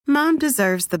Mom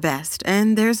deserves the best,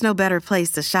 and there's no better place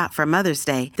to shop for Mother's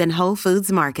Day than Whole Foods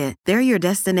Market. They're your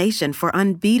destination for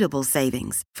unbeatable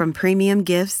savings, from premium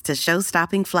gifts to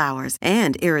show-stopping flowers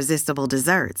and irresistible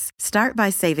desserts. Start by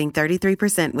saving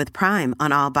 33% with Prime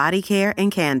on all body care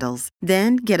and candles.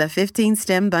 Then get a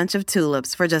 15-stem bunch of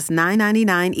tulips for just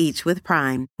 $9.99 each with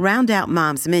Prime. Round out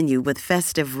Mom's menu with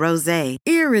festive rosé,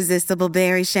 irresistible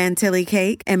berry chantilly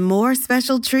cake, and more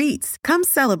special treats. Come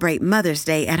celebrate Mother's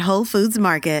Day at Whole Foods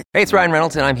Market. Hey, it's Ryan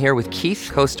Reynolds, and I'm here with Keith,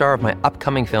 co-star of my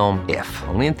upcoming film, If,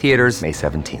 only in theaters May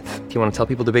 17th. Do you want to tell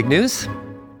people the big news?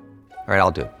 All right,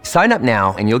 I'll do it. Sign up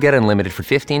now and you'll get unlimited for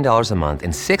 $15 a month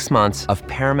and 6 months of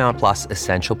Paramount Plus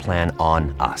Essential Plan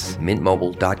on us.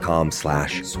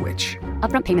 MintMobile.com/switch.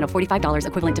 Upfront payment of $45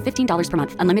 equivalent to $15 per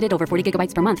month. Unlimited over 40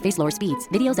 gigabytes per month. Face lower speeds.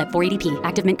 Videos at 480p.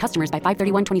 Active Mint customers by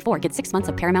 531.24 get 6 months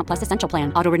of Paramount Plus Essential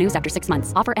Plan. Auto renews after 6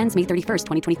 months. Offer ends May 31st,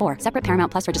 2024. Separate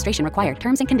Paramount Plus registration required.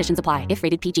 Terms and conditions apply if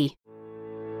rated PG.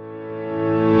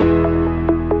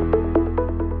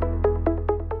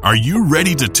 Are you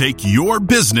ready to take your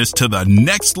business to the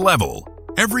next level?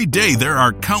 Every day there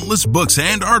are countless books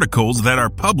and articles that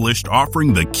are published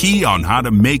offering the key on how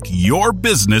to make your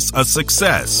business a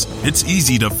success. It's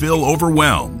easy to feel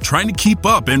overwhelmed trying to keep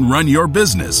up and run your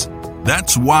business.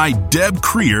 That's why Deb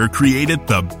Creer created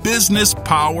the Business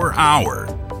Power Hour.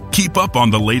 Keep up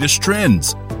on the latest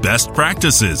trends, best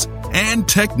practices, and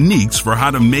techniques for how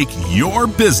to make your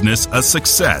business a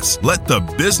success. Let the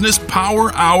Business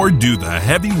Power Hour do the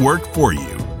heavy work for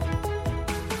you.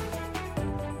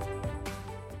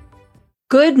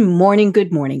 Good morning.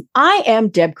 Good morning. I am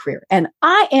Deb Creer, and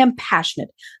I am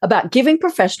passionate about giving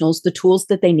professionals the tools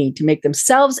that they need to make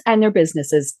themselves and their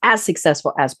businesses as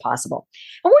successful as possible.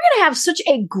 And we're going to have such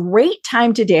a great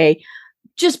time today,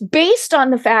 just based on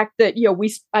the fact that,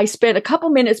 I spent a couple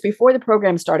minutes before the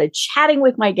program started chatting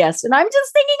with my guests, and I'm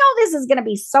just thinking, this is going to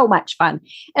be so much fun.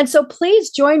 And so please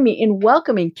join me in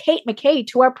welcoming Kate McKay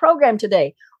to our program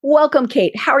today. Welcome,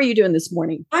 Kate. How are you doing this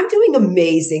morning? I'm doing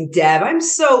amazing, Deb. I'm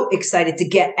so excited to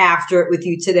get after it with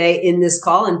you today in this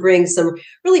call and bring some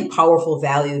really powerful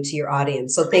value to your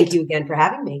audience. So thank you again for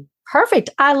having me.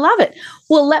 Perfect. I love it.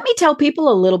 Well, let me tell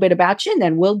people a little bit about you, and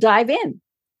then we'll dive in.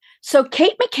 So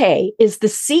Kate McKay is the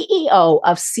CEO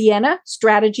of Sienna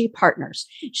Strategy Partners.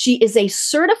 She is a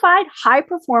certified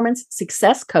high-performance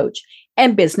success coach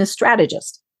and business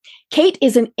strategist. Kate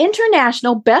is an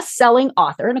international best-selling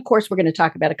author, and of course, we're going to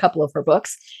talk about a couple of her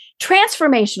books,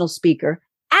 transformational speaker,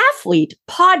 athlete,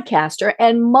 podcaster,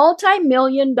 and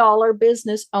multi-million-dollar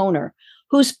business owner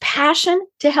whose passion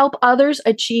to help others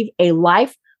achieve a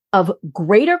life of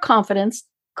greater confidence,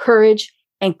 courage,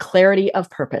 and clarity of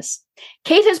purpose.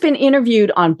 Kate has been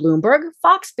interviewed on Bloomberg,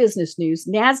 Fox Business News,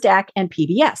 NASDAQ, and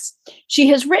PBS. She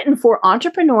has written for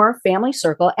Entrepreneur, Family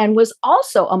Circle, and was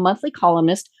also a monthly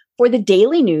columnist for the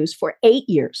Daily News for 8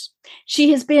 years.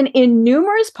 She has been in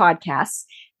numerous podcasts,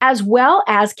 as well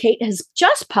as Kate has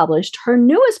just published her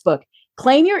newest book,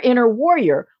 Claim Your Inner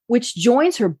Warrior, which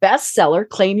joins her bestseller,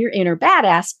 Claim Your Inner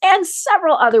Badass, and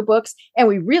several other books. And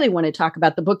we really want to talk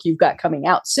about the book you've got coming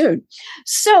out soon.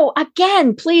 So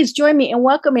again, please join me in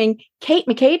welcoming Kate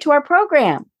McKay to our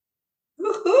program.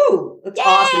 Woohoo! That's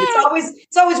awesome.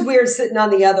 It's always weird sitting on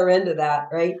the other end of that,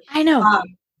 right? I know.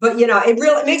 But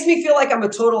it makes me feel like I'm a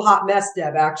total hot mess,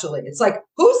 Deb, actually. It's like,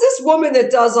 who's this woman that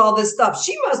does all this stuff?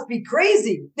 She must be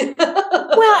crazy.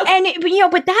 Well, and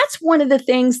but that's one of the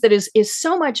things that is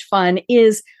so much fun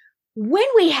is when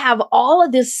we have all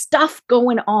of this stuff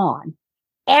going on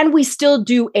and we still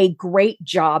do a great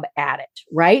job at it,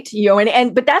 right?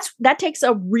 But that takes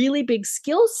a really big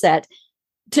skill set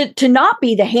to not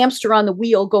be the hamster on the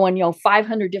wheel going,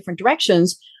 500 different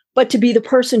directions, but to be the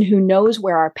person who knows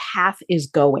where our path is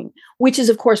going, which is,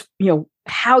 of course,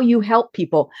 how you help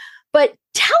people. But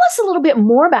tell us a little bit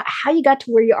more about how you got to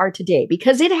where you are today,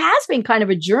 because it has been kind of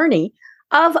a journey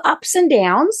of ups and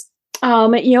downs.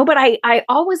 But I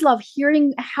always love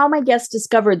hearing how my guests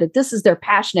discovered that this is their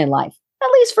passion in life, at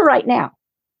least for right now.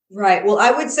 Right. Well,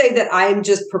 I would say that I'm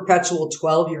just perpetual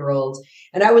 12-year-old.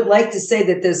 And I would like to say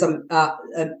that there's a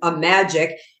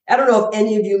magic. I don't know if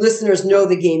any of you listeners know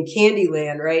the game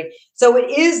Candyland, right? So it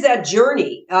is that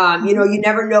journey. You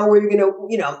never know where you're going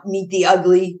to, meet the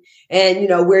ugly and,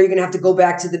 where you're going to have to go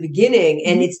back to the beginning.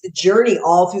 And it's the journey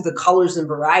all through the colors and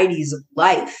varieties of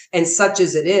life, and such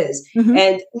as it is. Mm-hmm.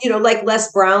 And, like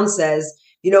Les Brown says,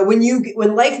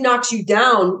 when life knocks you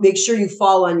down, make sure you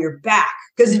fall on your back,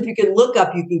 because if you can look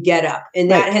up, you can get up.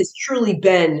 And that has truly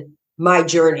been my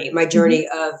journey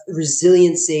of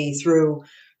resiliency through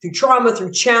through trauma,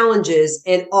 through challenges,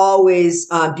 and always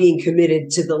being committed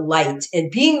to the light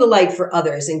and being the light for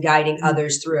others and guiding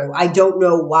others through. I don't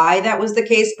know why that was the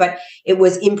case, but it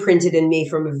was imprinted in me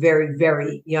from a very,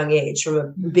 very young age. From a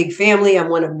big family, I'm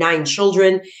one of 9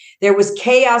 children. There was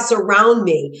chaos around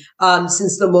me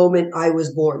since the moment I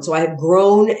was born. So I have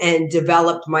grown and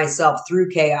developed myself through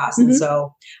chaos. And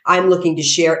so I'm looking to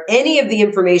share any of the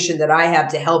information that I have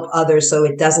to help others so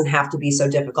it doesn't have to be so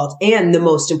difficult. And the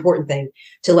most important thing,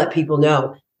 to let people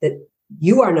know that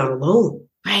you are not alone.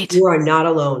 Right. You are not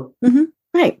alone.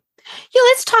 Right. Yeah,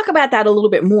 let's talk about that a little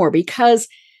bit more, because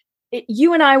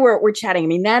you and I were chatting. I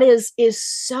mean, that is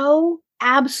so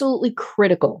absolutely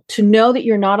critical to know that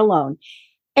you're not alone.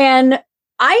 And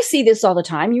I see this all the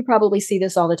time. You probably see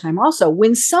this all the time also.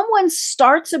 When someone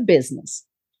starts a business,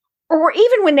 or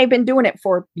even when they've been doing it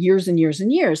for years and years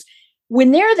and years,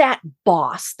 when they're that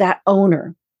boss, that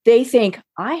owner, they think,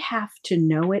 I have to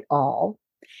know it all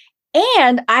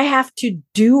and I have to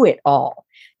do it all.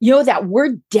 You know, that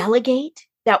word delegate,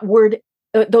 that word,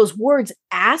 those words,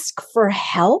 ask for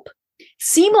help,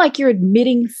 seem like you're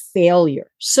admitting failure.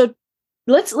 So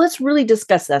let's really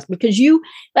discuss this, because you,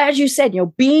 as you said, you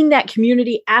know, being that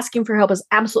community, asking for help is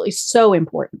absolutely so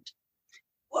important.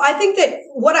 Well, I think that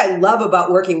what I love about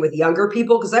working with younger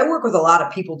people, because I work with a lot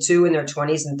of people too in their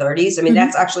 20s and 30s. I mean,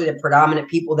 that's actually the predominant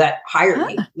people that hired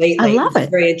me lately. I love it.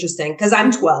 It's very interesting because I'm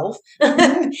 12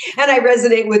 and I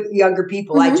resonate with younger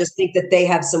people. I just think that they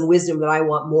have some wisdom that I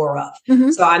want more of.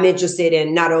 So I'm interested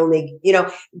in not only, you know,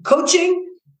 coaching.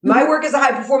 My work as a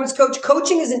high performance coach,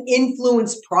 coaching is an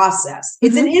influence process.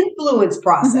 It's an influence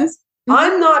process.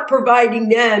 I'm not providing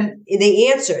them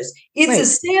the answers. It's a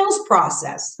sales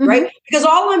process, right? Because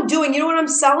all I'm doing, you know what I'm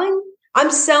selling?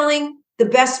 I'm selling the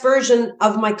best version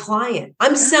of my client.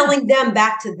 I'm selling them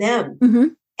back to them.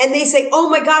 And they say, oh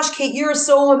my gosh, Kate, you're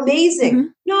so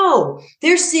amazing. No,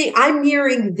 they're seeing, I'm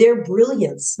mirroring their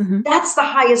brilliance. That's the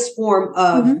highest form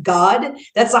of God.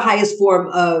 That's the highest form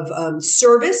of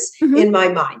service in my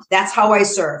mind. That's how I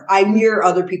serve. I mirror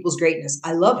other people's greatness.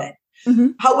 I love it.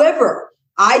 However,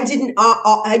 I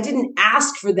didn't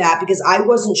ask for that because I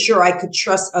wasn't sure I could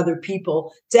trust other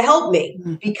people to help me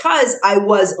because I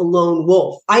was a lone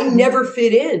wolf. I never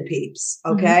fit in, peeps.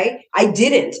 Okay. I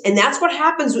didn't. And that's what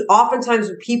happens oftentimes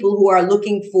with people who are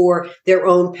looking for their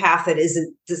own path that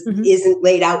isn't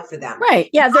laid out for them. Right.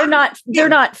 Yeah. They're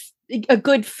not a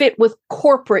good fit with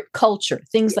corporate culture,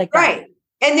 things like that. Right.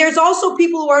 And there's also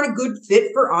people who aren't a good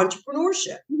fit for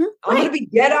entrepreneurship. I'm going to be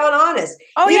dead on honest.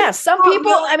 Oh, yeah. Some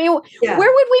people, I mean, where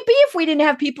would we be if we didn't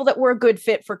have people that were a good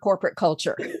fit for corporate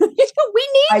culture? We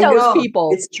need those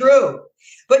people. It's true.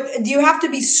 But you have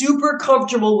to be super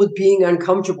comfortable with being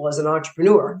uncomfortable as an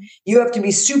entrepreneur. You have to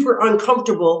be super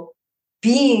comfortable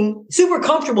being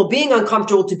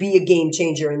uncomfortable to be a game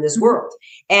changer in this world.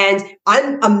 And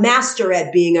I'm a master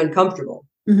at being uncomfortable.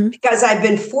 Because I've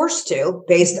been forced to,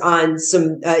 based on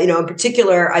some, in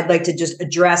particular, I'd like to just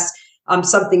address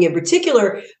something in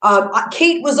particular.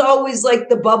 Kate was always like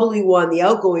the bubbly one, the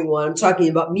outgoing one. I'm talking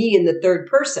about me in the third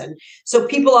person. So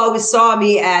people always saw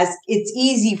me as, it's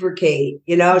easy for Kate.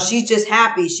 You know, she's just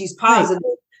happy. She's positive,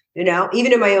 you know,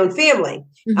 even in my own family.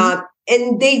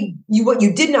 And what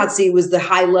you did not see was the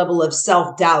high level of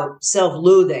self-doubt,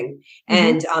 self-loathing,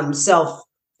 and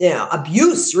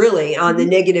abuse, really, on the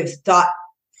negative thought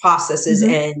processes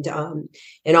and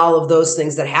all of those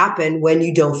things that happen when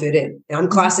you don't fit in. And I'm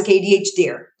classic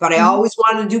ADHDer, but I always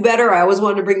wanted to do better. I always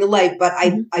wanted to bring the light, but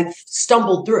I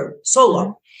stumbled through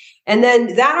solo. And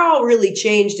then that all really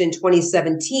changed in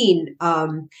 2017.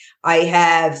 I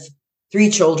have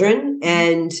 3 children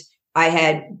and I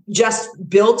had just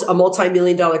built a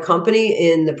multi-million-dollar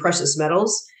company in the precious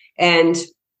metals and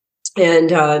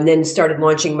then started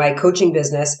launching my coaching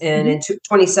business. And in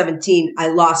 2017, I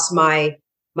lost my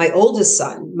oldest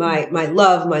son, my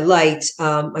love, my light,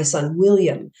 my son,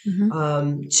 William,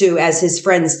 to, as his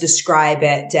friends describe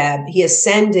it, Deb, he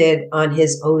ascended on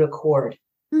his own accord,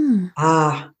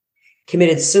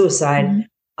 committed suicide.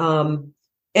 And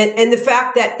the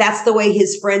fact that that's the way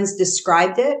his friends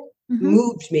described it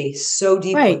moved me so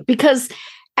deeply. Right. Because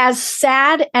as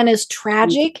sad and as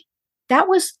tragic, that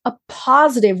was a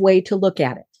positive way to look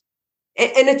at it.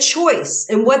 And a choice.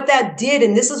 And what that did,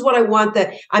 and this is what I want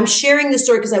I'm sharing this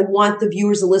story because I want the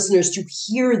viewers and listeners to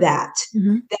hear that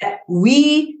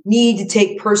we need to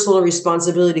take personal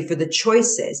responsibility for the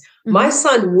choices. My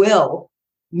son, Will,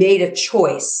 made a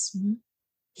choice.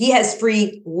 He has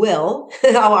free will.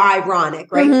 How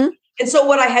ironic, right? And so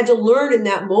what I had to learn in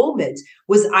that moment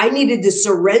was I needed to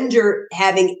surrender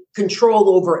having control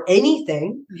over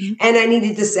anything. And I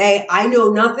needed to say, I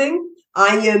know nothing.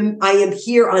 I am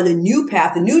here on a new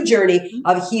path, a new journey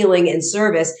of healing and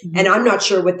service. And I'm not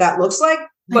sure what that looks like,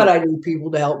 but I need people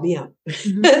to help me out.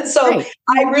 So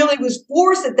I really was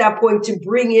forced at that point to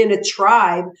bring in a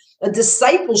tribe, a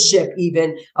discipleship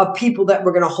even of people that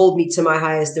were going to hold me to my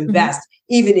highest and best,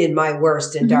 even in my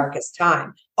worst and darkest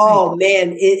time. Oh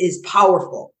man, it is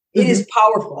powerful. It is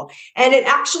powerful. And it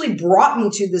actually brought me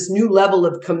to this new level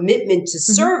of commitment to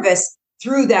service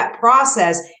through that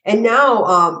process. And now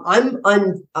I'm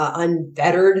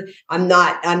unfettered. I'm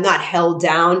not held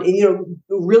down. And,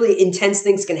 really intense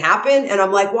things can happen. And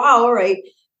I'm like, wow, all right.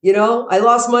 I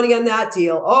lost money on that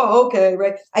deal. Oh, okay.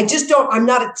 Right. I'm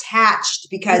not attached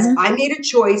because I made a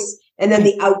choice and then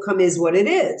the outcome is what it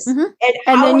is. And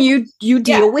then you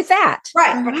deal with that.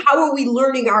 Right. But how are we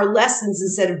learning our lessons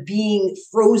instead of being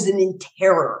frozen in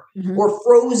terror or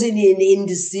frozen in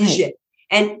indecision?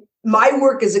 And my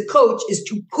work as a coach is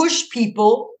to push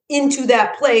people into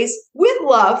that place with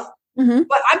love,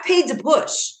 but I'm paid to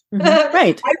push.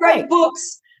 I write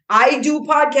books. I do a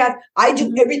podcast. I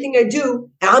do everything I do.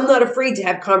 And I'm not afraid to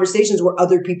have conversations where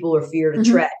other people are fear to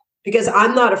tread because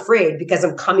I'm not afraid because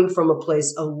I'm coming from a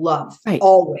place of love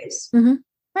always.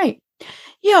 Right.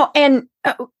 And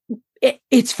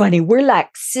it's funny. We're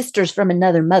like sisters from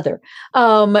another mother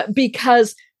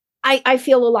because I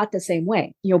feel a lot the same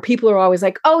way. People are always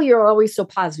like, oh, you're always so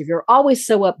positive. You're always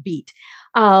so upbeat.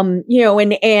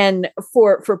 And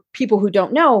for people who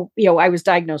don't know, I was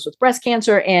diagnosed with breast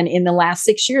cancer. And in the last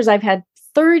 6 years, I've had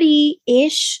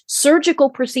 30-ish surgical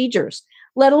procedures,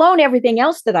 let alone everything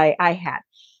else that I had.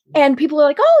 And people are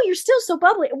like, oh, you're still so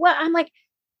bubbly. Well, I'm like,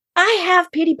 I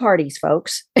have pity parties,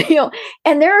 folks,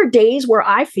 and there are days where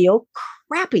I feel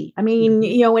crappy. I mean,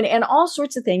 and all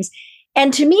sorts of things.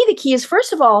 And to me, the key is,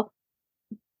 first of all,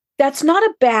 that's not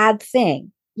a bad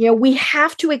thing. We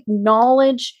have to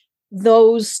acknowledge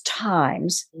those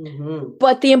times,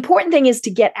 but the important thing is to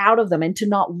get out of them and to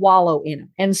not wallow in them.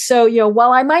 And so,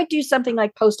 while I might do something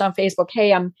like post on Facebook,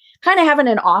 hey, I'm kind of having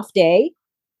an off day,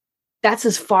 that's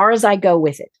as far as I go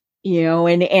with it. Or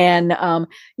I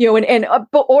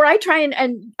try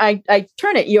and I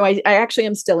turn it, I actually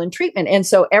am still in treatment. And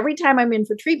so every time I'm in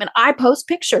for treatment, I post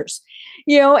pictures,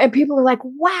 and people are like,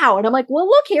 wow. And I'm like, well,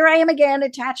 look, here I am again,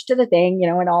 attached to the thing,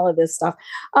 and all of this stuff.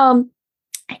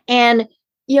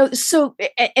 So,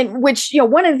 and which,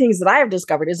 one of the things that I have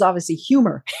discovered is obviously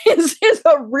humor is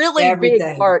a really big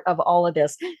part of all of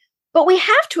this, but we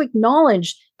have to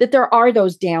acknowledge that there are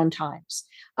those down times,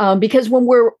 because when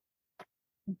we're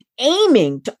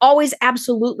aiming to always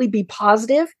absolutely be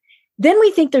positive, then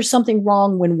we think there's something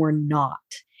wrong when we're not.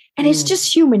 And it's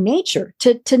just human nature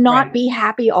to not be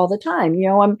happy all the time.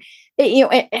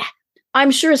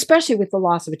 I'm sure, especially with the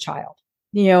loss of a child,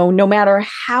 no matter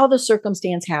how the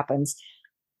circumstance happens,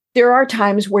 there are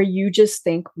times where you just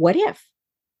think, what if,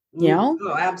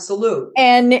 Oh, absolutely.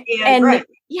 And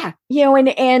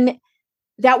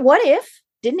that what if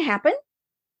didn't happen,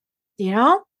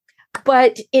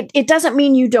 but it doesn't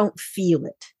mean you don't feel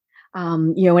it.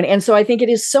 And so I think it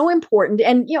is so important.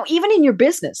 And, even in your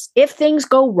business, if things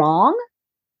go wrong,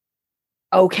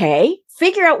 okay,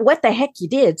 figure out what the heck you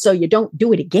did so you don't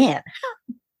do it again.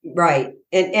 Right.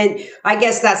 And I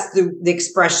guess that's the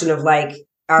expression of like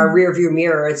our rear view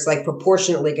mirror. It's like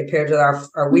proportionately compared to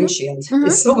our windshield.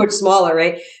 It's so much smaller,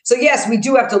 right? So yes, we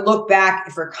do have to look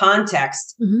back for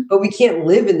context, but we can't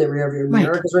live in the rear view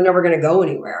mirror because we're never going to go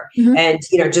anywhere. And,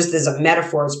 just as a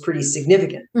metaphor, it's pretty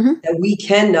significant that we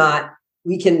cannot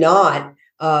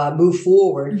move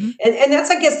forward. And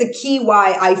that's, I guess, the key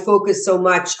why I focus so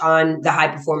much on the high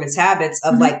performance habits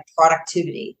of like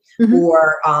productivity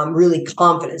or really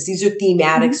confidence. These are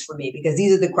thematics for me because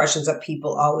these are the questions that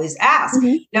people always ask.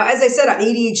 Now, as I said, on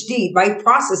ADHD, my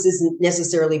process isn't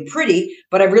necessarily pretty,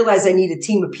 but I realized I need a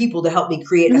team of people to help me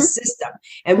create a system.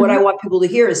 And what I want people to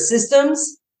hear is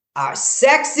systems are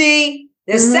sexy.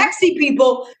 They're sexy,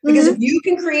 people, because if you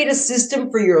can create a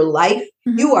system for your life,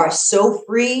 you are so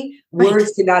free.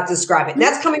 Words cannot describe it. And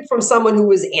that's coming from someone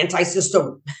who is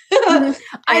anti-system.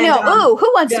 I know. Who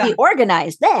wants to be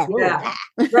organized then? Right.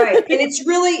 And it's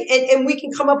really, and we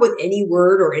can come up with any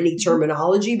word or any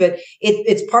terminology, but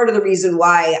it's part of the reason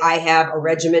why I have a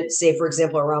regiment, say, for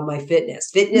example, around my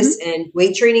fitness and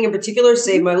weight training in particular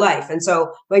saved my life. And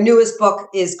so my newest book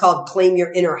is called Claim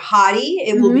Your Inner Hottie.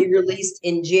 It will be released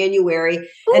in January.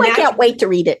 Oh, I can't wait to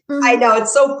read it. I know.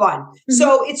 It's so fun.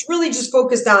 So it's really just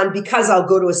focused on, because I'll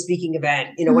go to a speaking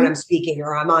event, when I'm speaking,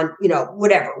 or I'm on,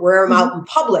 whatever, where I'm out in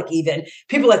public, even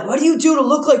people are like, what do you do to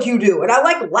look like you do? And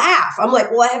I laugh. I'm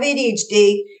like, well, I have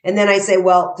ADHD. And then I say,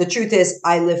 well, the truth is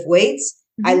I lift weights.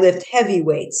 I lift heavy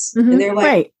weights. And they're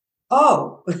like,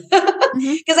 oh,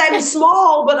 because I'm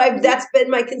small, but that's been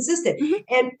my consistent.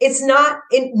 And it's not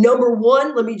in number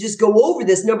one. Let me just go over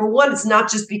this. Number one, it's not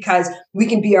just because we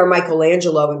can be our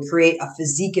Michelangelo and create a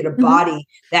physique and a body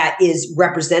that is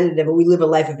representative, and we live a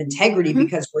life of integrity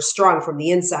because we're strong from the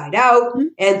inside out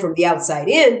and from the outside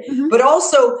in, but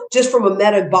also just from a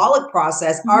metabolic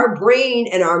process, our brain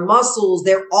and our muscles,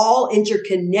 they're all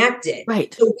interconnected.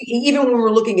 Right. So even when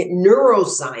we're looking at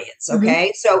neuroscience,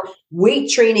 okay, so weight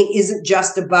training isn't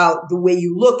just about the way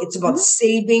you look. It's about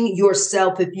saving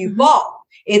yourself if you fall.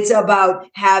 It's about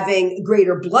having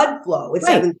greater blood flow. It's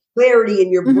having clarity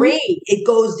in your brain. It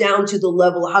goes down to the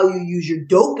level how you use your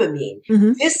dopamine.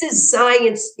 This is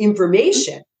science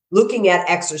information looking at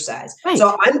exercise.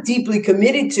 So I'm deeply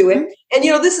committed to it. And,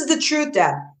 this is the truth,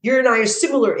 Deb. You and I are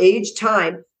similar age,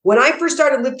 time. When I first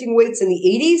started lifting weights in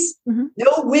the 80s,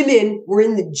 no women were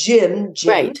in the gym.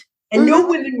 And no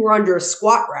women were under a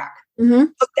squat rack.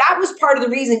 But that was part of the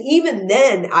reason. Even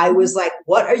then, I was like,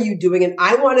 what are you doing? And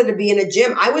I wanted to be in a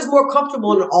gym. I was more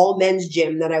comfortable in an all men's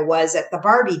gym than I was at the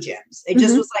Barbie gyms. It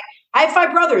just was like, I have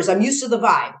 5 brothers. I'm used to the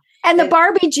vibe. And the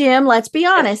Barbie gym, let's be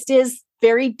honest, is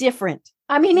very different.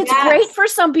 I mean, it's great for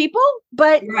some people,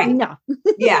 but no.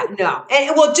 No.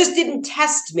 And well, it just didn't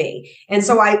test me. And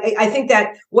so I think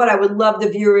that what I would love the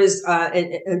viewers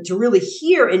and to really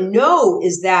hear and know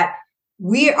is that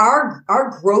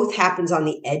our growth happens on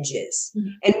the edges,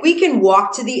 and we can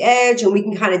walk to the edge and we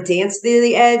can kind of dance to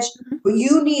the edge, but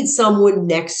you need someone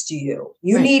next to you.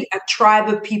 You need a tribe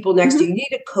of people next to you. You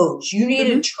need a coach. You need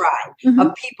a tribe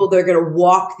of people that are going to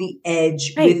walk the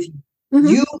edge with you.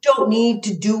 You don't need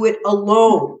to do it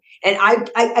alone. And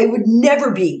I would never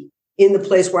be in the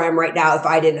place where I'm right now if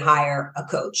I didn't hire a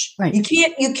coach. You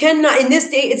cannot, in this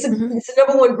day, it's the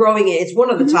number one growing, it's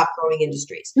one of the top growing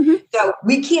industries. So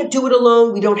we can't do it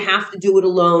alone. We don't have to do it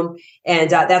alone. And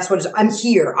that's what I'm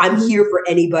here. I'm here for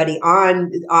anybody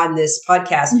on this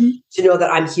podcast to know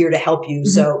that I'm here to help you.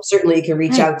 So certainly you can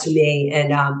reach out to me,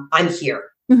 and I'm here.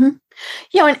 And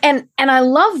I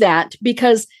love that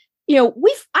because,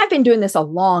 I've been doing this a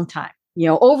long time.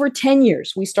 Over 10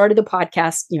 years. We started the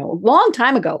podcast, a long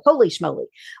time ago. Holy schmoly.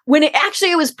 When it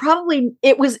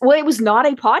was not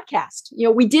a podcast.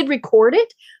 We did record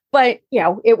it, but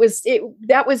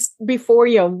that was before,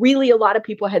 really a lot of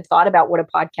people had thought about what a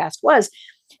podcast was.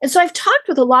 And so I've talked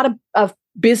with a lot of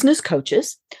business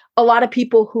coaches, a lot of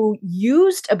people who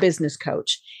used a business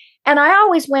coach. And I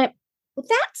always went, well,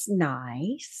 that's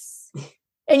nice.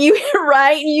 And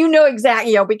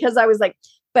exactly, because I was like,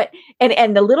 but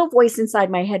the little voice inside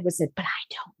my head was said, but I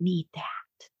don't need that.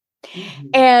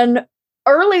 And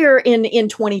earlier in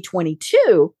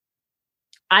 2022,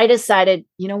 I decided,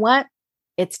 you know what?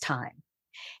 It's time.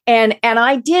 And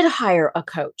I did hire a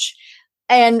coach.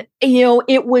 And,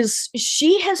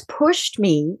 she has pushed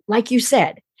me, like you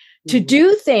said, to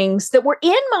do things that were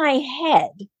in my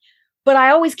head, but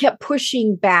I always kept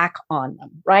pushing back on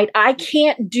them, right? I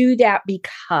can't do that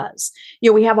because,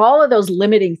 we have all of those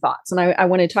limiting thoughts. And I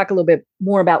want to talk a little bit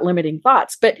more about limiting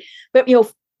thoughts, but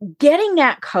getting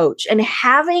that coach and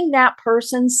having that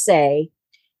person say,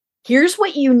 here's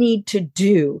what you need to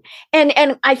do.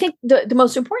 And I think the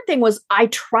most important thing was I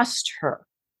trust her,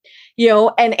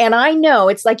 and I know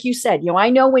it's like you said, I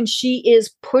know when she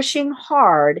is pushing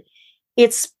hard,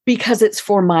 it's because it's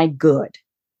for my good.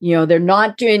 They're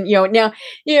not doing, now,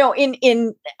 I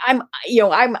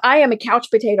am a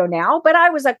couch potato now, but I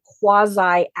was a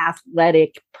quasi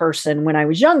athletic person when I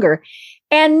was younger.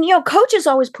 And, coaches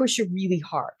always push you really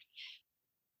hard.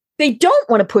 They don't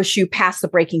want to push you past the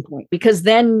breaking point because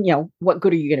then, what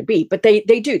good are you going to be? But they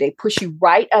do, they push you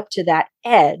right up to that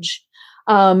edge.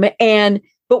 But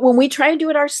when we try and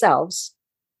do it ourselves,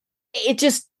 it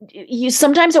just,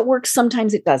 sometimes it works,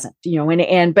 sometimes it doesn't,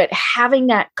 but having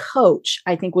that coach,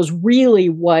 I think, was really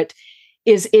what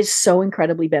is so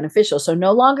incredibly beneficial. So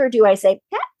no longer do I say,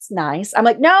 that's nice. I'm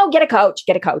like, no, get a coach.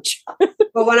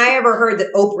 But when I ever heard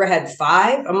that Oprah had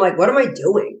 5, I'm like, what am I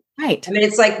doing? Right. I mean,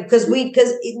 it's like,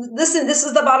 listen, this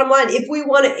is the bottom line. If we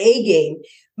want an A game,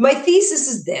 my thesis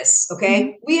is this,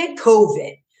 okay? We had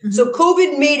COVID. So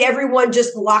COVID made everyone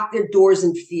just lock their doors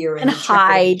in fear and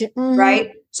hide.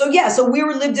 Right? So we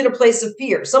lived in a place of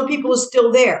fear. Some people are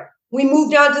still there. We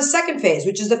moved on to the second phase,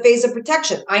 which is the phase of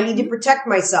protection. I need to protect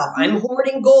myself. I'm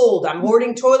hoarding gold. I'm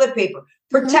hoarding toilet paper.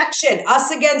 Protection, us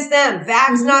against them,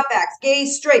 vax, not vax, gay,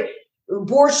 straight,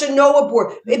 abortion, no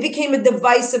abortion. It became a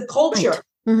divisive culture.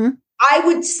 I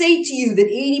would say to you that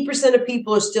 80% of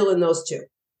people are still in those two.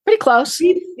 Pretty close.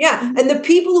 Yeah. And the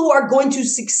people who are going to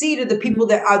succeed are the people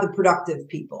that are the productive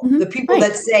people, the people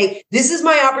that say, this is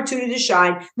my opportunity to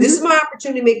shine. This is my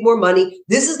opportunity to make more money.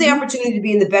 This is the opportunity to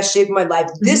be in the best shape of my life.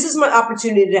 This is my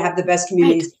opportunity to have the best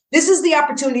communities. This is the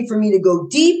opportunity for me to go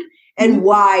deep and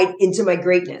wide into my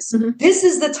greatness. This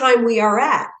is the time we are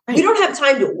at. We don't have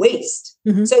time to waste.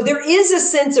 So there is a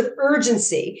sense of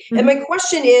urgency. And my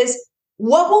question is,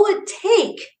 what will it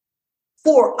take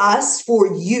for us,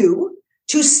 for you,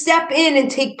 to step in and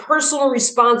take personal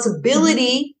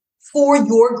responsibility for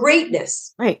your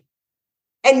greatness? Right.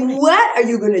 And what are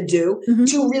you going to do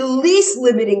to release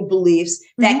limiting beliefs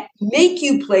that make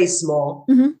you play small,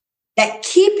 that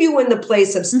keep you in the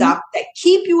place of stop, that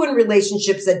keep you in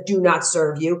relationships that do not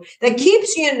serve you, that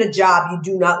keeps you in a job you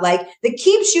do not like, that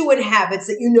keeps you in habits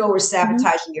that you know are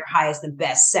sabotaging your highest and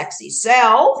best sexy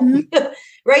self,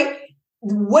 right?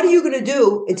 What are you going to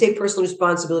do and take personal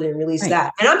responsibility and release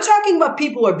that? And I'm talking about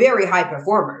people who are very high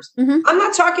performers. I'm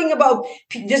not talking about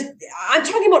I'm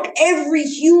talking about every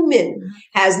human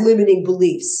has limiting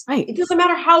beliefs. It doesn't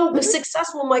matter how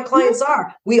successful my clients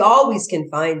are. We always can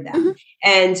find them.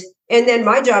 And then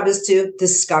my job is to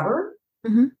discover.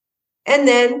 And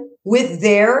then with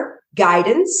their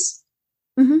guidance,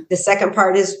 the second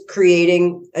part is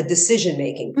creating a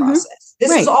decision-making process.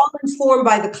 This is all informed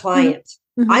by the client.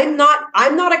 I'm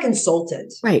not a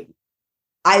consultant. Right.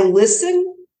 I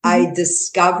listen, I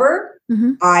discover,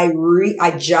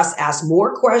 I just ask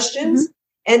more questions,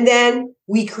 and then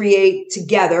we create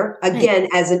together, again,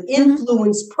 as an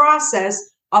influence process,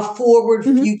 a forward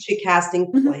future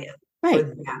casting plan for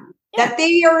them that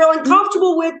they are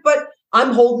uncomfortable with, but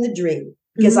I'm holding the dream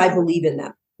because I believe in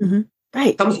them.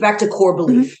 Right. Comes back to core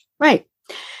belief. Right.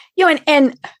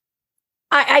 And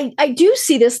I do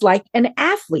see this like an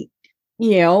athlete.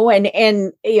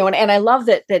 And I love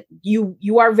that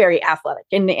you are very athletic,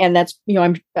 and that's,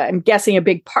 I'm guessing a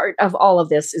big part of all of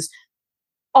this is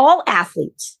all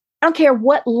athletes. I don't care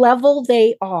what level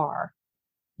they are,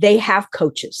 they have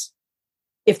coaches.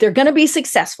 If they're going to be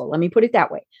successful, let me put it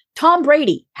that way. Tom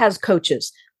Brady has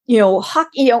coaches.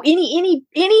 Hockey. Any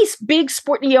big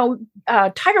sport.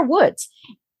 Tiger Woods,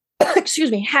 excuse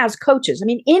me, has coaches. I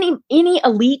mean, any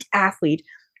elite athlete.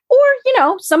 Or,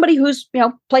 somebody who's,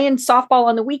 playing softball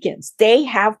on the weekends, they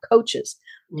have coaches.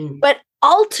 But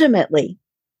ultimately,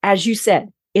 as you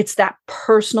said, it's that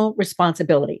personal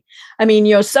responsibility. I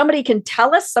mean, somebody can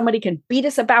tell us, somebody can beat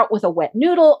us about with a wet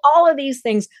noodle, all of these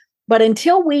things. But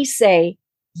until we say,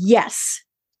 yes,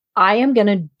 I am going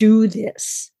to do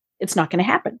this, it's not going to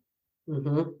happen.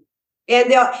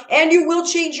 And you will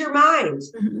change your mind.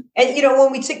 And,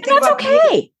 when we think that's about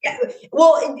okay.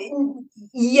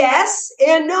 Yes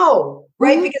and no,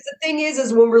 right? Because the thing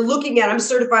is when we're looking at, I'm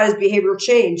certified as behavioral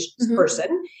change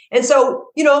person. And so,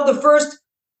 the first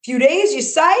few days you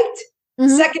psyched,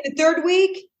 second and third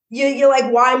week, you're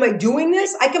like, why am I doing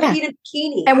this? I compete in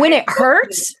bikini. And when it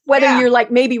hurts, whether you're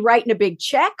like maybe writing a big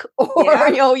check or,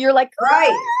 you're like,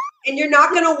 right. And you're not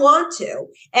going to want to.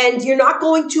 And you're not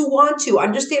going to want to.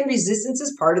 Understand resistance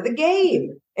is part of the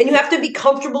game. And you have to be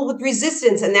comfortable with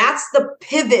resistance. And that's the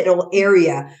pivotal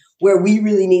area where we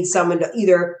really need someone to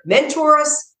either mentor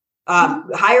us,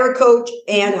 hire a coach,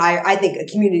 and I think a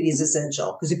community is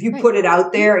essential. Because if you put it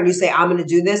out there and you say, I'm going to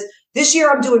do this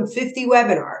year I'm doing 50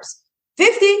 webinars.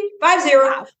 50.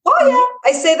 Oh, yeah.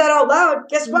 I say that out loud.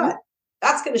 Guess what?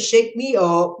 That's going to shake me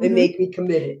up and make me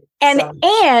committed.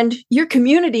 And your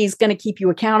community is going to keep you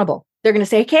accountable. They're going to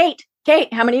say, Kate,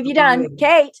 how many have you done?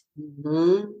 Kate.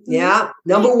 Yeah.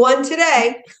 Number one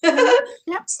today.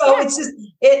 It's just,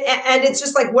 it's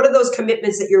just like, what are those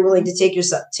commitments that you're willing to take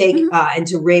and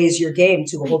to raise your game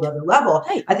to a whole other level?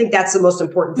 I think that's the most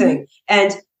important thing.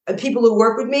 And people who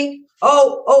work with me,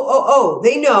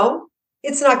 they know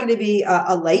it's not going to be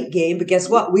a light game, but guess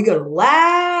what? We're going to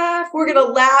laugh. We're going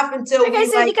to laugh until like I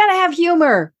said, you got to have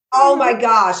humor. Oh my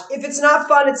gosh. If it's not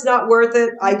fun, it's not worth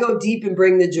it. I go deep and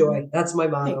bring the joy. That's my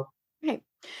motto. Right.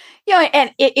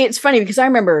 And it's funny because I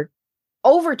remember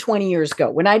over 20 years ago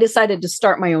when I decided to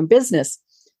start my own business,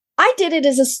 I did it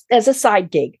as a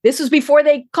side gig. This was before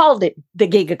they called it the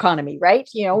gig economy, right?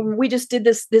 We just did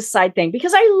this side thing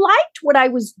because I liked what I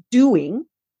was doing.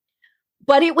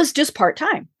 But it was just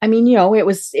part-time. I mean,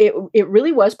 it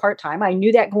really was part-time. I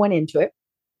knew that going into it.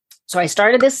 So I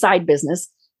started this side business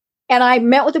and I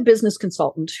met with a business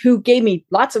consultant who gave me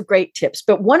lots of great tips.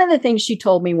 But one of the things she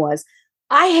told me was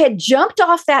I had jumped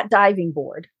off that diving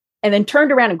board and then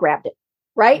turned around and grabbed it.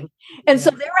 Right. And so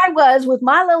there I was with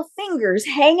my little fingers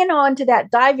hanging on to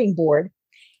that diving board.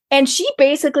 And she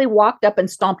basically walked up and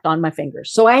stomped on my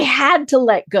fingers. So I had to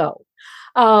let go.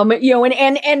 But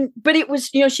it was,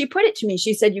 she put it to me,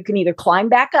 she said, you can either climb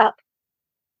back up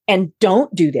and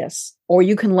don't do this, or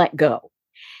you can let go.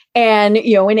 And,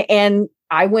 and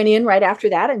I went in right after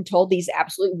that and told these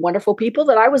absolutely wonderful people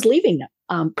that I was leaving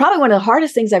them. Probably one of the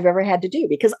hardest things I've ever had to do,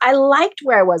 because I liked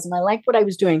where I was and I liked what I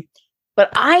was doing, but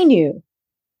I knew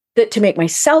that to make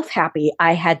myself happy,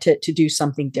 I had to do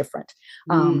something different.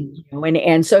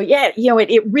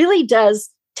 It really does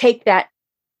take that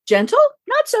gentle,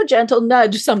 not so gentle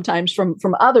nudge sometimes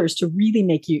from others to really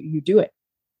make you do it.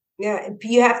 Yeah,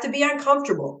 you have to be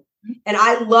uncomfortable. And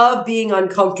I love being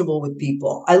uncomfortable with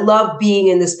people. I love being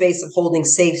in the space of holding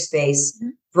safe space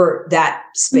for that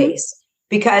space,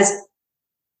 because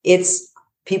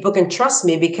people can trust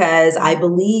me because I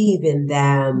believe in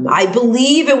them. I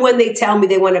believe in when they tell me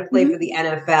they want to play for the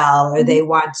NFL or they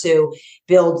want to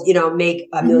build,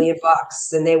 make $1 million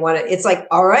and they want to, it's like,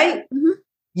 all right,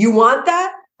 you want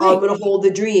that? I'm going to hold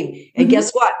the dream. And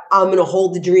guess what? I'm going to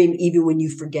hold the dream even when you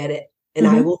forget it. And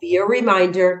I will be a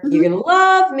reminder. You're going to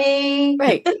love me.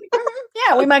 Right.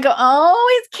 Yeah. We might go,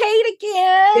 oh, it's Kate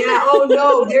again. Yeah. Oh,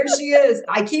 no, there she is.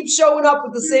 I keep showing up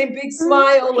with the same big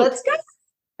smile. Let's go. Right.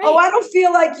 Oh, I don't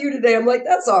feel like you today. I'm like,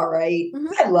 that's all right.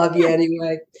 I love you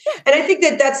anyway. And I think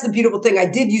that's the beautiful thing. I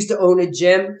did used to own a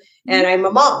gym and I'm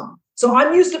a mom. So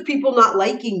I'm used to people not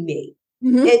liking me.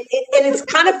 And it's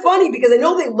kind of funny because I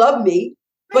know they love me,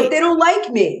 but they don't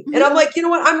like me. And I'm like, you know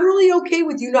what? I'm really okay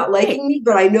with you not liking me,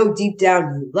 but I know deep down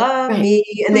you love me.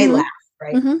 And they laugh,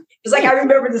 right? It's like, I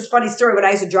remember this funny story when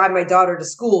I used to drive my daughter to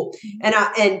school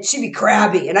and she'd be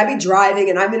crabby and I'd be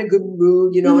driving and I'm in a good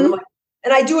mood, and I'm like,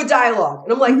 and I do a dialogue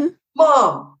and I'm like,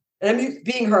 Mom, and I'm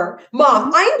being her,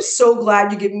 Mom, I am so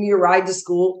glad you're giving me a ride to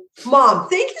school. Mom,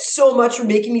 thank you so much for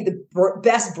making me the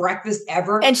best breakfast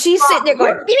ever. And she's sitting there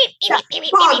going,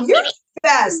 Mom, you're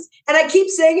best. And I keep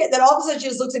saying it, then all of a sudden she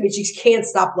just looks at me, she can't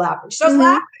stop laughing. She starts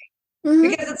laughing.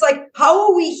 Because it's like, how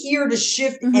are we here to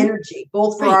shift energy,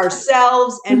 both for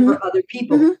ourselves and for other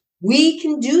people? We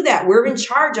can do that. We're in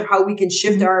charge of how we can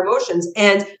shift our emotions.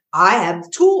 And I have the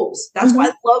tools. That's why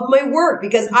I love my work,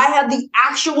 because I have the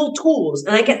actual tools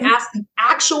and I can ask the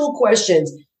actual questions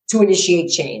to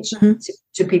initiate change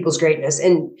to people's greatness.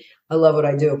 And I love what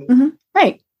I do.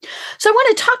 Right. So I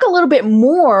want to talk a little bit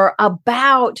more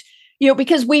about,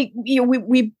 because we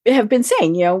have been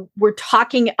saying, we're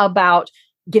talking about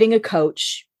getting a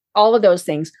coach, all of those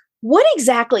things. What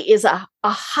exactly is a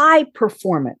high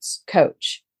performance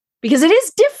coach? Because it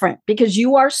is different, because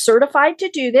you are certified to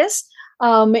do this.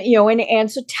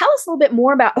 And so tell us a little bit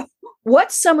more about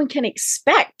what someone can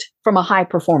expect from a high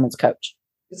performance coach.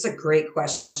 It's a great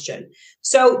question.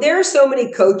 So there are so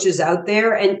many coaches out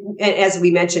there. And as we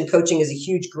mentioned, coaching is a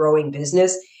huge growing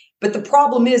business. But the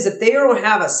problem is, if they don't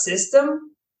have a system,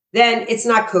 then it's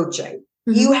not coaching.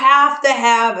 You have to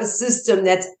have a system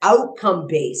that's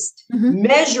outcome-based,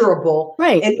 measurable,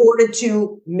 in order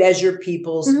to measure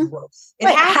people's growth.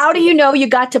 How do you know you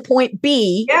got to point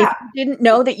B if you didn't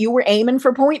know that you were aiming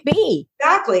for point B?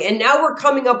 Exactly. And now we're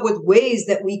coming up with ways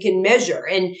that we can measure.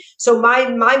 And so my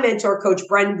mentor, Coach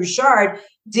Brendon Bouchard,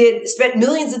 spent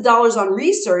millions of dollars on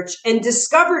research and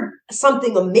discovered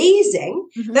something amazing,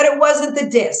 that it wasn't the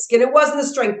DISC and it wasn't the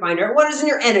Strength Finder, it wasn't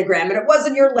your Enneagram, and it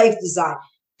wasn't your life design.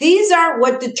 These are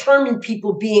what determine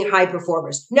people being high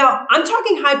performers. Now, I'm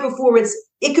talking high performance.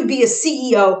 It could be a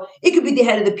CEO. It could be the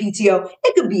head of the PTO.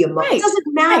 It could be a mom. It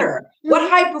doesn't matter. What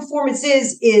high performance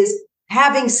is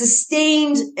having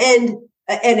sustained and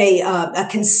a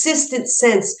consistent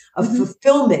sense of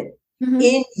fulfillment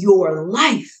in your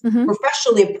life,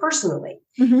 professionally and personally.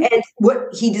 And what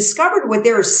he discovered,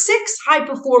 there are 6 high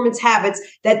performance habits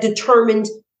that determined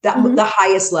the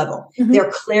highest level.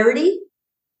 They're clarity,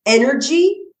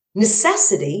 energy,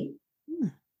 necessity,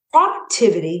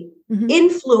 productivity,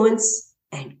 influence,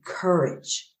 and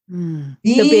courage.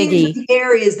 These are the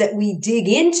areas that we dig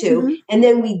into. And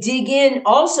then we dig in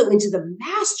also into the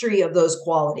mastery of those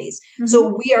qualities.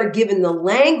 So we are given the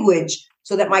language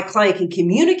so that my client can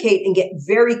communicate and get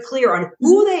very clear on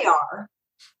who they are,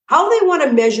 how they want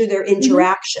to measure their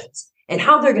interactions, and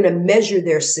how they're going to measure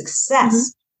their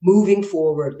success moving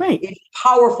forward. It's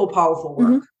powerful, powerful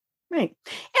work. Right.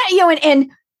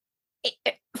 And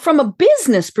from a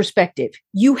business perspective,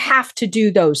 you have to do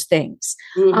those things.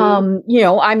 I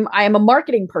am a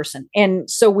marketing person. And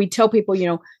so we tell people,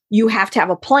 you have to have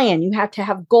a plan, you have to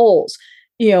have goals.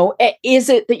 Is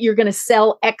it that you're going to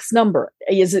sell X number?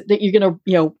 Is it that you're going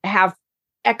to, have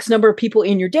X number of people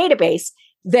in your database?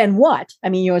 Then what? I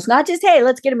mean, it's not just, hey,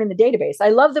 let's get them in the database. I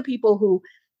love the people who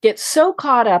get so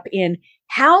caught up in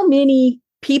how many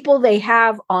people they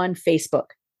have on Facebook.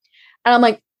 And I'm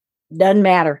like, Doesn't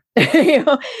matter.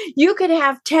 You could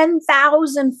have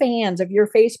 10,000 fans of your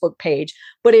Facebook page,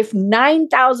 but if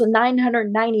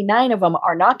 9,999 of them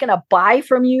are not going to buy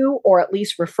from you or at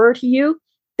least refer to you,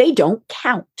 they don't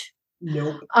count.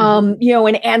 Nope.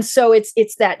 And so it's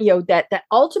that, that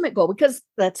ultimate goal, because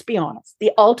let's be honest,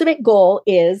 the ultimate goal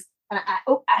is, I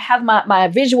have my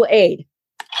visual aid,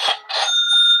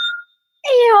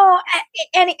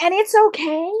 and it's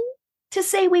okay to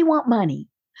say we want money.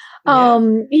 Yeah.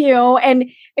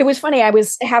 And it was funny. I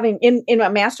was having in my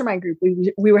mastermind group,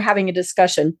 we were having a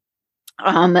discussion,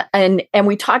 and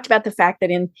we talked about the fact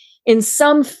that in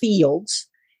some fields,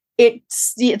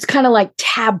 it's kind of like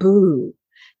taboo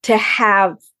to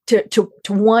have to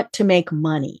want to make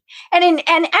money, and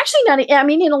actually not. I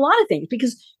mean, in a lot of things,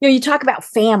 because you talk about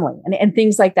family and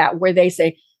things like that, where they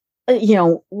say, what do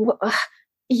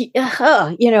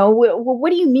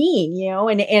you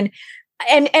mean,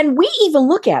 And we even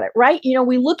look at it, right?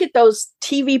 We look at those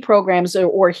TV programs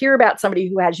or hear about somebody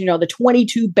who has, the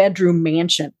 22 bedroom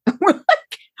mansion. We're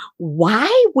like,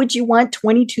 why would you want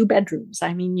 22 bedrooms?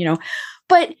 I mean,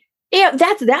 but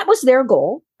that was their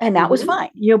goal, and that was fine,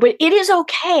 but it is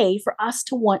okay for us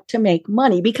to want to make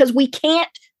money, because we can't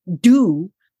do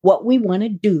what we want to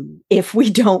do if we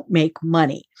don't make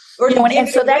money. And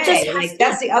so that just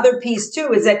that's the other piece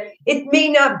too, is that it may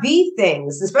not be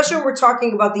things, especially when we're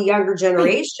talking about the younger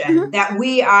generation, that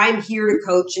I'm here to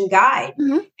coach and guide.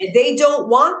 And they don't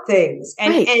want things.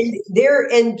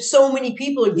 And so many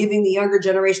people are giving the younger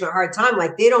generation a hard time,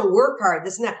 like they don't work hard.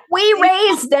 This and that. We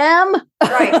raised them.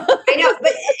 Right. I know.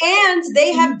 And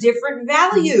they have different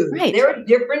values. Right. They're a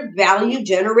different value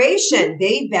generation.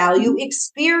 They value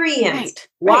experience.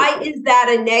 Why is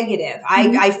that a negative?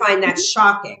 I find that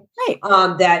shocking.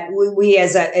 That we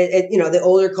as the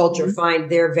older culture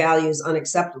find their values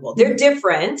unacceptable. They're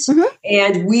different,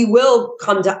 and we will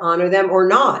come to honor them or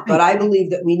not. But I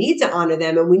believe that we need to honor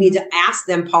them, and we need to ask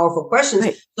them powerful questions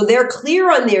so they're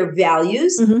clear on their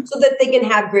values, so that they can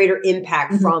have greater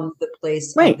impact from the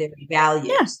place of their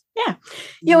values.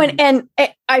 Yeah. And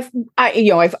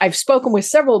I've spoken with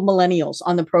several millennials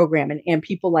on the program and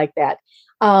people like that.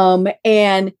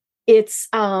 And it's,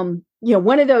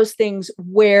 one of those things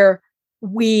where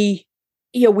we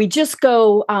just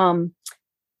go,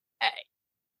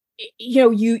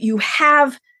 you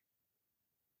have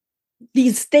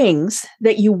these things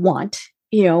that you want,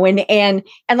 and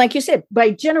like you said,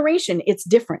 by generation, it's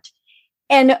different.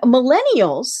 And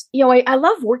millennials, I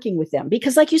love working with them,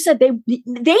 because like you said, they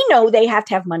know they have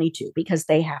to have money too, because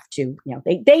they have to,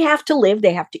 they have to live,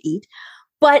 they have to eat,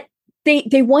 but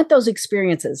they want those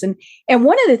experiences. And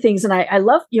one of the things, and I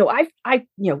love, I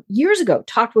years ago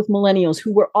talked with millennials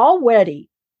who were already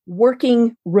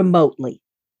working remotely.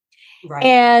 Right.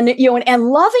 And, and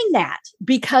loving that,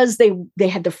 because they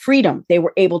had the freedom, they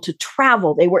were able to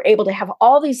travel, they were able to have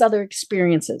all these other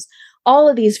experiences, all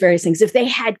of these various things. If they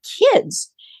had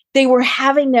kids, they were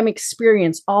having them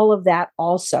experience all of that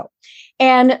also.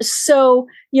 And so,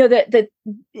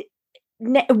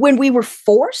 when we were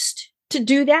forced to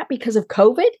do that because of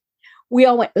COVID, we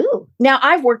all went, ooh. Now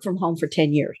I've worked from home for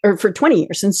 10 years or for 20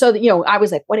 years. And so, I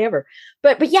was like, whatever.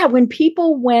 But yeah, when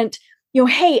people went,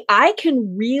 hey, I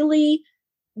can really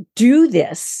do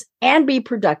this and be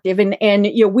productive.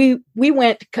 And we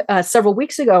went several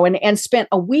weeks ago and spent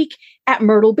a week at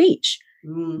Myrtle Beach.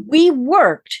 We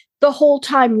worked the whole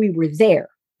time we were there,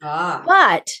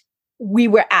 but we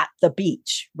were at the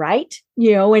beach, right?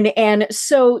 And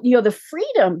so, the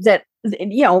freedom that,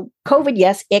 COVID,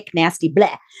 yes, ick, nasty,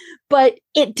 blah, but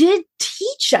it did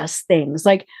teach us things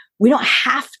like we don't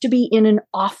have to be in an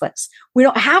office. We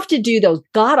don't have to do those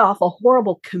god-awful,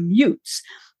 horrible commutes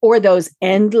or those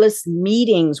endless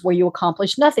meetings where you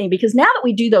accomplish nothing. Because now that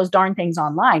we do those darn things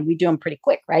online, we do them pretty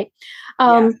quick, right?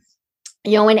 And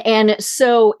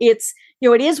so it's,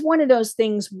 it is one of those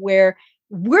things where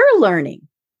we're learning,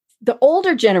 the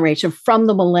older generation from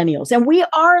the millennials, and we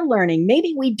are learning,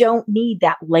 maybe we don't need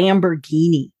that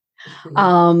Lamborghini,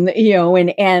 and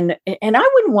I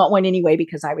wouldn't want one anyway,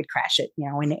 because I would crash it,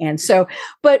 and so,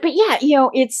 but yeah,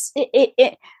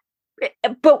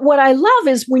 but what I love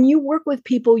is when you work with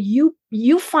people, you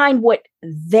find what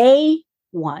they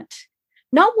want,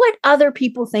 not what other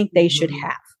people think they should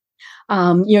have.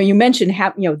 You mentioned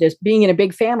this being in a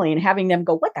big family and having them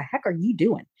go, what the heck are you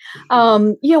doing?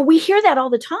 We hear that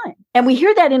all the time, and we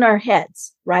hear that in our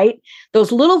heads, right?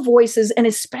 Those little voices, and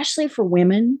especially for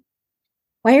women,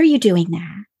 why are you doing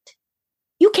that?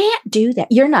 You can't do that.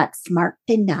 You're not smart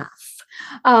enough.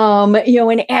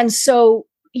 And so,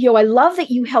 I love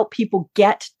that you help people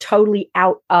get totally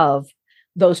out of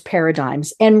those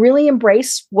paradigms and really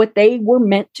embrace what they were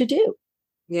meant to do.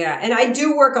 Yeah. And I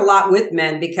do work a lot with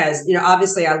men because,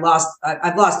 obviously I've lost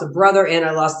a brother and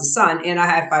I lost a son, and I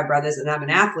have 5 brothers and I'm an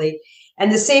athlete.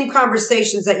 And the same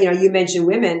conversations that, you mentioned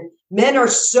women, men are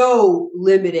so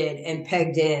limited and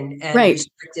pegged in and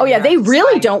restricted. Oh yeah. They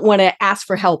really don't want to ask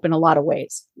for help in a lot of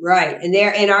ways. Right. And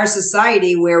they're in our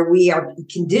society where we are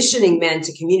conditioning men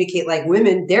to communicate like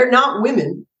women. They're not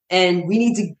women, and we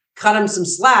need to cut them some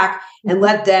slack and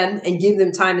let them and give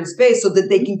them time and space so that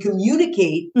they can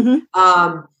communicate.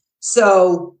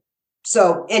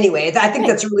 So anyway, I think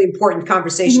that's a really important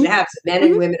conversation to have. So men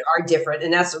and women are different.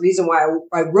 And that's the reason why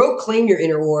I wrote Claim Your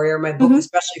Inner Warrior, my book,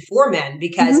 especially for men,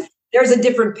 because there's a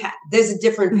different path. There's a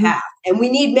different path. And we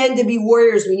need men to be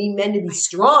warriors. We need men to be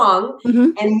strong.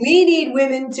 And we need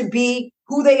women to be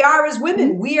who they are as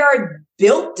women. We are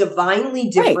built divinely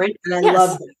different. And I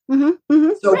love them.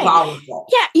 So powerful.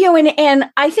 Yeah. And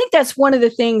I think that's one of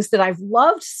the things that I've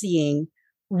loved seeing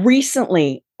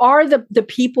recently are the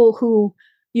people who,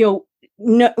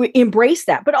 embrace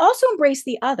that, but also embrace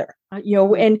the other,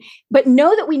 but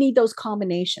know that we need those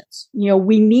combinations.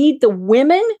 We need the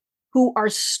women who are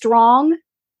strong,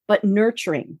 but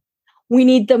nurturing. We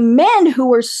need the men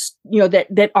who are,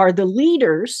 that are the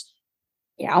leaders,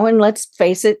 and let's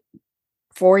face it,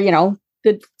 for,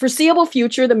 the foreseeable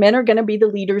future, the men are going to be the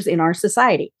leaders in our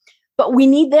society, but we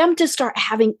need them to start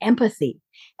having empathy.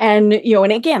 And,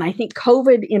 and again, I think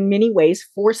COVID in many ways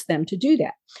forced them to do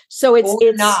that. So it's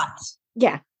not.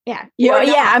 Yeah.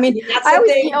 I mean, that's the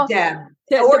thing, Deb.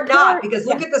 Because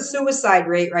look at the suicide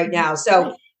rate right now.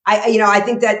 So I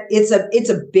think that it's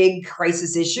a big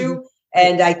crisis issue.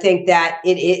 And I think that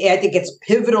I think it's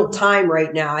pivotal time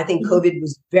right now. I think COVID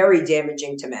was very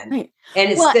damaging to men. Right.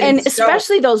 And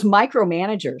especially those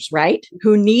micromanagers, right?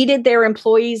 Who needed their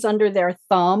employees under their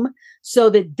thumb so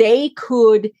that they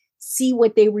could see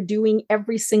what they were doing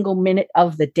every single minute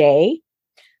of the day.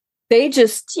 They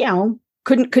just,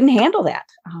 couldn't handle that.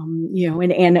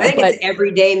 And I think it's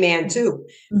everyday man too,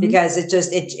 because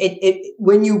it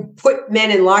when you put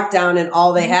men in lockdown and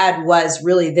all they had was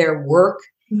really their work,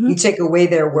 you take away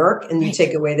their work and you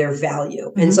take away their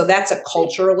value. And so that's a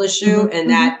cultural issue, and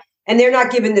they're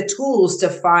not given the tools to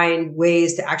find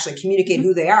ways to actually communicate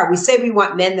who they are. We say we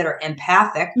want men that are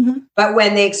empathic, but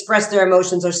when they express their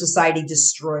emotions, our society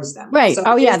destroys them. Right. So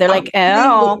they're like,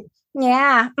 oh,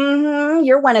 yeah,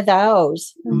 you're one of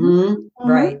those.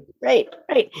 Right.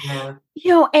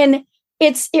 Yeah. And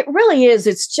it really is.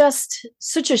 It's just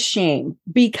such a shame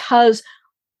because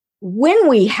when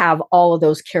we have all of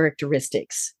those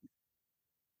characteristics,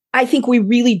 I think we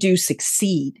really do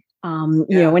succeed.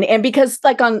 And because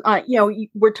like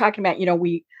we're talking about,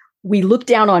 we look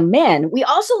down on men. We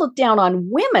also look down on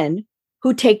women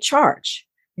who take charge.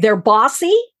 They're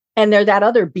bossy and they're that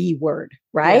other B word,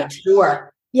 right? Yeah,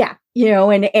 sure. Yeah.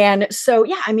 And so,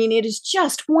 I mean, it is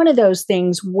just one of those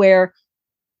things where,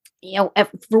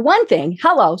 for one thing,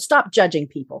 stop judging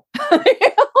people.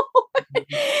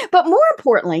 But more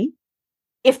importantly,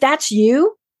 if that's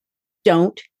you,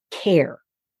 don't care.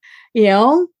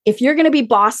 If you're going to be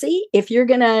bossy, if you're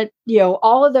going to,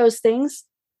 all of those things,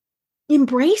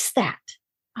 embrace that.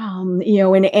 And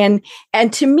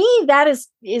to me, that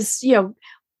is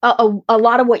a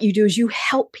lot of what you do is you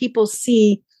help people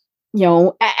see,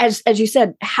 as you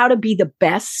said, how to be the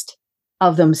best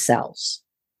of themselves.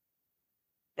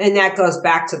 And that goes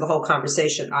back to the whole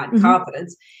conversation on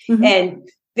confidence. And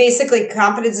basically,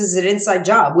 confidence is an inside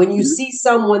job. When you see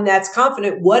someone that's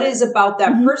confident, what is about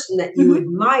that person that you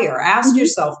admire? Ask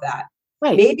yourself that.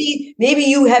 Right. Maybe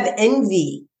you have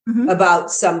envy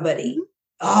about somebody.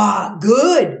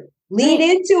 Good. Lean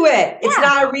into it. It's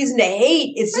not a reason to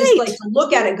hate. It's just like to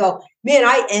look at it and go, man,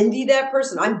 I envy that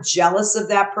person. I'm jealous of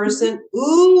that person.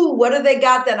 Ooh, what do they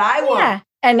got that I want? Yeah.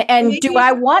 And do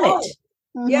I want it?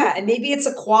 Yeah. And maybe it's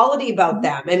a quality about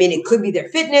them. I mean, it could be their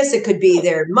fitness. It could be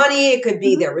their money. It could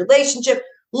be their relationship.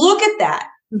 Look at that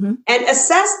and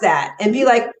assess that and be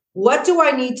like, what do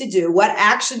I need to do? What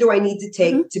action do I need to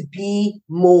take to be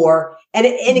more? And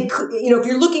it could, if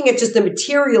you're looking at just the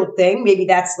material thing, maybe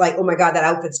that's like, oh my God, that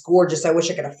outfit's gorgeous. I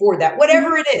wish I could afford that.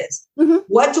 Whatever it is,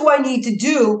 what do I need to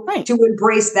do to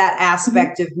embrace that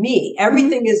aspect of me?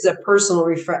 Everything is a personal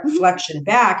reflection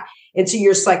back into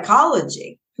your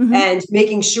psychology and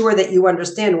making sure that you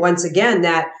understand once again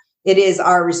that it is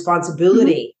our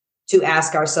responsibility to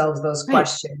ask ourselves those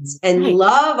questions and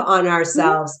love on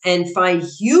ourselves and find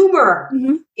humor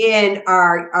in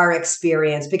our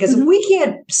experience. Because if we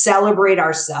can't celebrate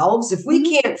ourselves, if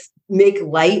we can't make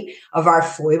light of our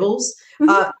foibles,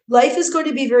 life is going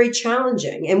to be very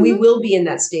challenging. And we will be in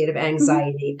that state of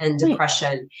anxiety and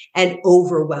depression and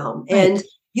overwhelm. And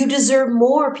you deserve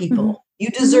more, people. You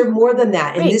deserve more than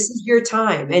that. And this is your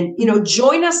time. And,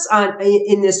 join us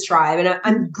in this tribe. And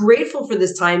I'm grateful for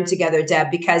this time together,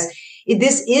 Deb, because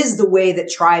this is the way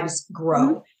that tribes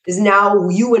grow. Is now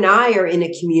you and I are in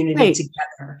a community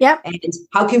together. Yep. And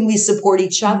how can we support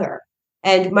each other?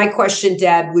 And my question,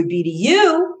 Deb, would be to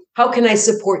you, how can I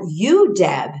support you,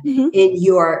 Deb, in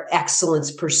your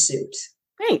excellence pursuit?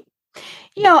 Right.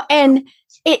 And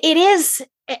it is,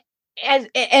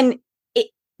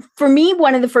 for me,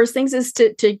 one of the first things is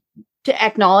to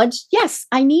acknowledge, yes,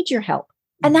 I need your help.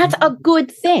 And that's a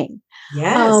good thing.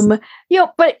 Yes. But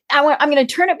I'm going to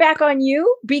turn it back on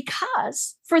you,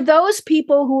 because for those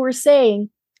people who are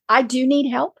saying, I do need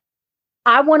help,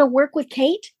 I want to work with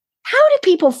Kate, how do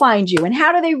people find you and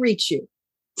how do they reach you?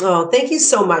 Oh, thank you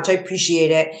so much. I appreciate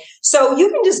it. So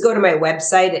you can just go to my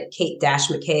website at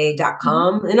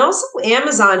kate-mckay.com. And also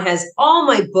Amazon has all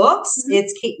my books.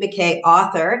 It's Kate McKay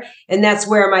Author. And that's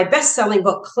where my best-selling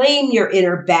book, Claim Your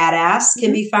Inner Badass,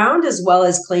 can be found, as well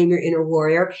as Claim Your Inner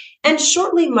Warrior. And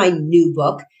shortly, my new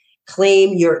book,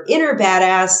 Claim Your Inner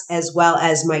Badass, as well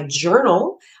as my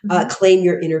journal, Claim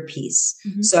Your Inner Peace.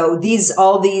 So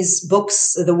all these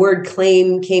books, the word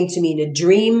claim came to me in a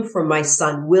dream from my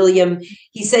son, William.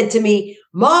 He said to me,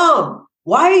 Mom,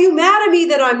 why are you mad at me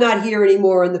that I'm not here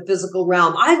anymore in the physical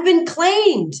realm? I've been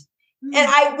claimed. And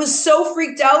I was so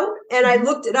freaked out, and I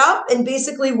looked it up, and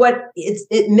basically what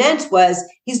it meant was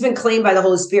he's been claimed by the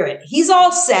Holy Spirit. He's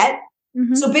all set.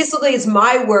 So basically, it's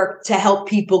my work to help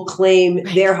people claim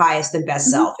their highest and best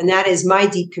self. And that is my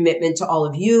deep commitment to all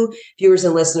of you, viewers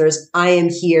and listeners. I am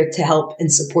here to help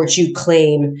and support you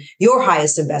claim your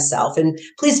highest and best self. And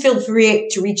please feel free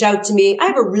to reach out to me. I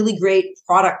have a really great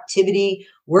productivity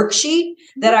worksheet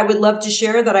that I would love to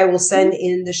share, that I will send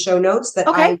in the show notes. That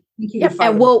I think you can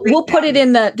find. And we'll put it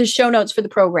in the show notes for the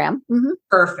program.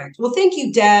 Perfect. Well, thank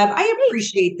you, Deb. I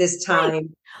appreciate this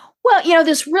time. Well,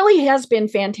 this really has been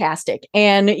fantastic.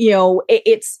 And, we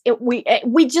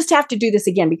just have to do this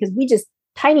again, because we just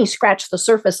tiny scratched the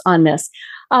surface on this.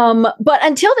 But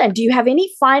until then, do you have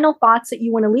any final thoughts that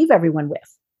you want to leave everyone with?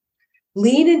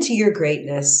 Lean into your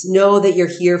greatness. Know that you're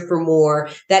here for more.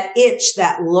 That itch,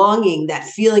 that longing, that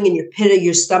feeling in your pit of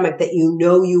your stomach that you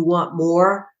want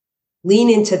more. Lean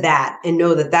into that and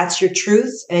know that that's your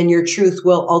truth, and your truth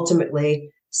will ultimately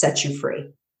set you free.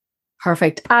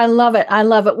 Perfect. I love it. I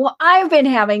love it. Well, I've been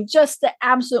having just the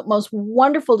absolute most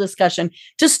wonderful discussion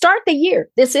to start the year.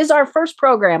 This is our first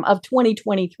program of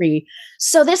 2023.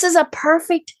 So this is a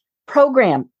perfect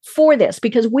program for this,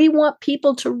 because we want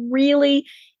people to really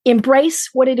embrace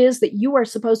what it is that you are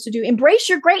supposed to do. Embrace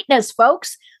your greatness,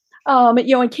 folks.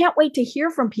 And can't wait to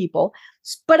hear from people.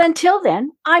 But until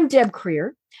then, I'm Deb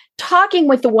Creer, talking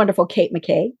with the wonderful Kate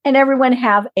McKay, and everyone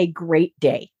have a great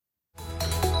day.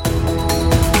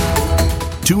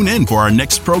 Tune in for our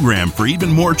next program for even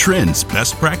more trends,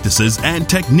 best practices, and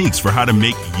techniques for how to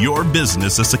make your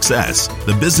business a success.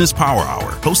 The Business Power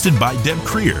Hour, hosted by Deb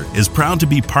Creer, is proud to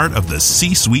be part of the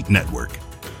C-Suite Network.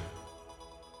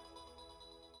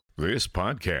 This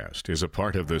podcast is a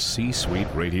part of the C-Suite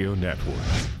Radio Network.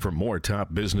 For more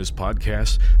top business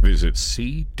podcasts, visit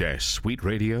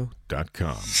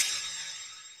c-suiteradio.com.